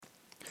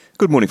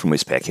Good morning from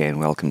Westpac and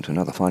welcome to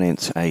another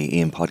Finance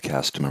AM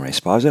podcast. I'm Ray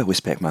Spicer,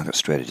 Westpac Market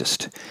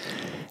Strategist.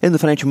 In the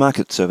financial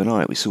markets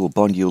overnight, we saw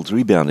bond yields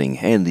rebounding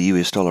and the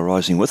US dollar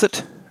rising with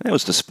it. That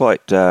was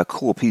despite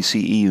core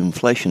PCE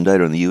inflation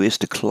data in the US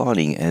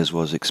declining as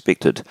was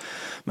expected.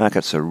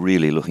 Markets are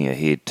really looking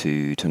ahead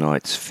to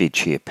tonight's Fed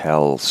Chair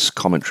Powell's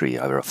commentary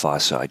over a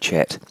fireside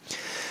chat.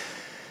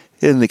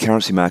 In the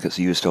currency markets,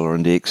 the US dollar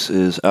index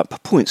is up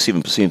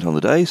 0.7% on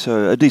the day,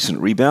 so a decent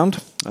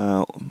rebound.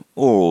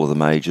 All of the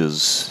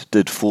majors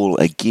did fall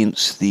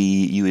against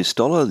the US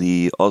dollar.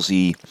 The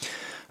Aussie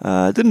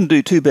didn't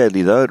do too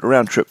badly though. It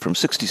round trip from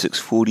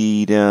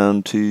 66.40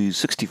 down to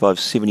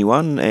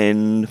 65.71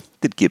 and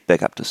did get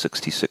back up to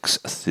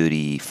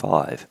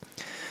 66.35.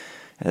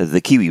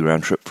 The Kiwi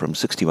round trip from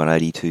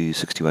 61.80 to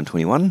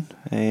 61.21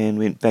 and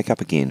went back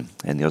up again.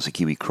 And the Aussie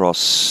Kiwi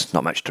cross,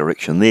 not much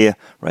direction there,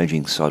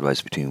 ranging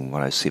sideways between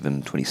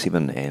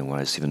 107.27 and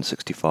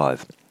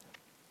 107.65.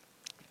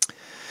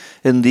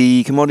 In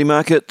the commodity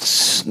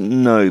markets,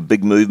 no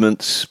big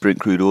movements. Brent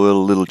crude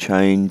oil, little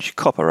change.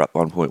 Copper up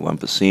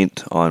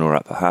 1.1%, iron ore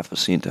up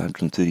 0.5% to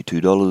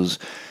 $132,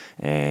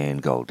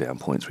 and gold down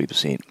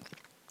 0.3%.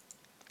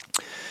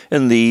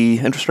 In the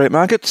interest rate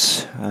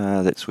markets,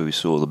 that's where we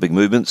saw the big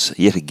movements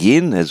yet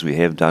again, as we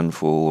have done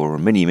for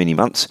many, many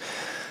months.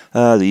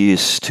 The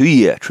US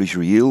 2-year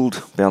Treasury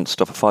yield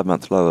bounced off a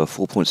 5-month low of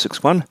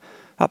 4.61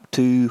 up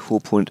to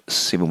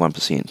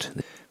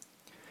 4.71%.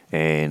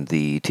 And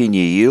the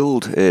 10-year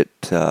yield,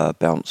 it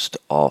bounced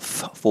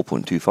off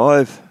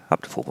 4.25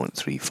 up to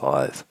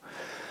 4.35.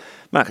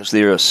 Markets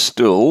there are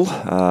still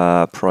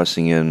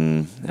pricing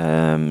in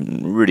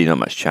really not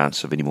much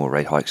chance of any more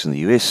rate hikes in the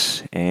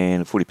US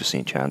and a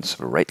 40% chance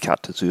of a rate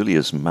cut as early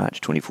as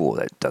March 24.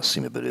 That does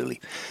seem a bit early.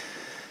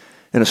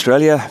 In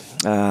Australia,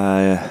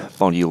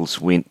 bond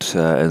yields went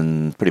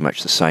in pretty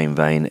much the same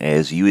vein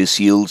as US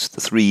yields.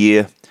 The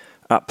 3-year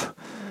up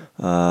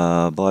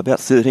by about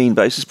 13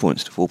 basis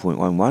points to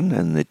 4.11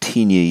 and the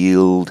 10-year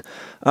yield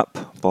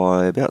up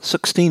by about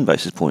 16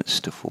 basis points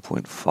to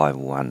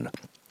 4.51.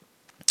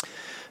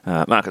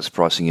 Markets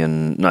pricing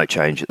in no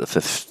change at the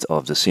 5th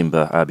of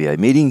December RBA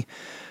meeting,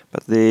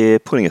 but they're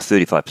putting a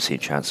 35%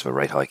 chance of a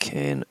rate hike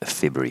in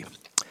February.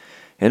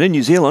 And in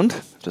New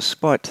Zealand,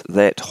 despite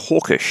that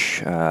hawkish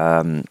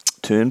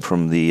turn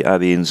from the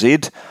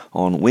RBNZ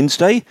on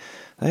Wednesday,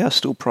 they are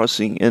still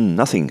pricing in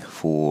nothing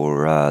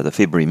for the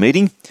February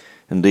meeting.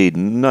 Indeed,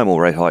 no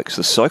more rate hikes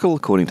this cycle,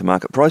 according to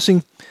market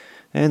pricing,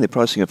 and they're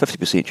pricing a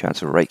 50%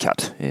 chance of a rate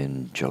cut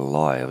in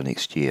July of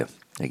next year.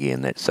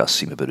 Again, that does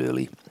seem a bit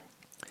early.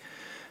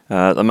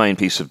 The main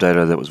piece of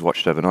data that was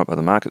watched overnight by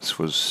the markets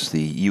was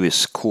the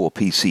US core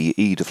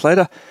PCE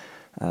deflator.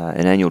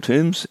 In annual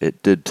terms,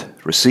 it did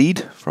recede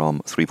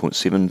from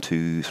 3.7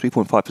 to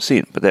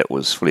 3.5%, but that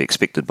was fully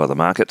expected by the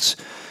markets.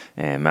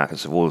 And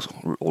markets have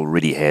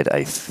already had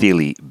a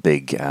fairly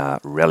big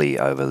rally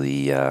over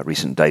the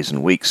recent days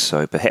and weeks,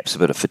 so perhaps a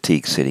bit of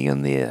fatigue setting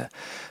in there.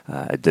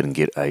 It didn't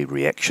get a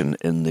reaction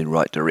in the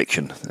right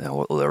direction,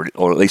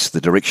 or at least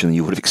the direction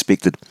you would have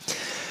expected.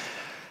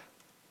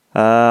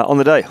 On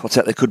the day, what's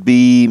out there could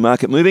be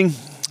market moving.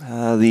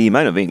 The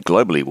main event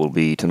globally will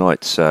be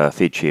tonight's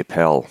Fed Chair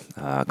Powell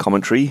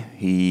commentary.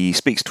 He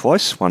speaks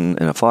twice, one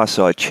in a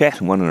fireside chat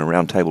and one in a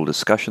roundtable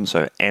discussion,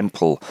 so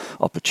ample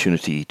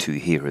opportunity to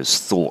hear his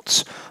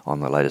thoughts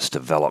on the latest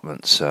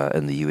developments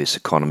in the US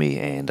economy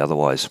and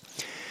otherwise.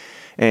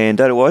 And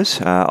data-wise,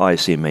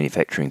 ISM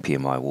manufacturing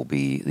PMI will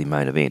be the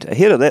main event.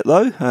 Ahead of that,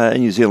 though,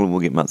 in New Zealand we'll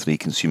get monthly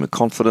consumer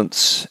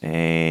confidence,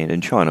 and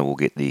in China we'll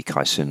get the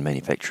Caixin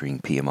manufacturing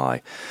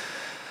PMI.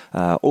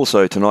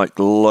 Also tonight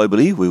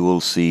globally we will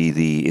see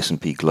the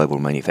S&P Global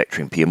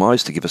Manufacturing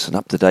PMIs to give us an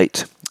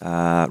up-to-date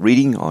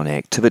reading on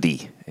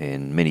activity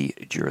in many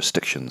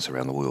jurisdictions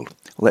around the world.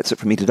 Well, that's it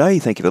from me today.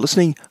 Thank you for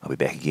listening. I'll be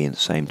back again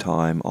same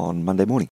time on Monday morning.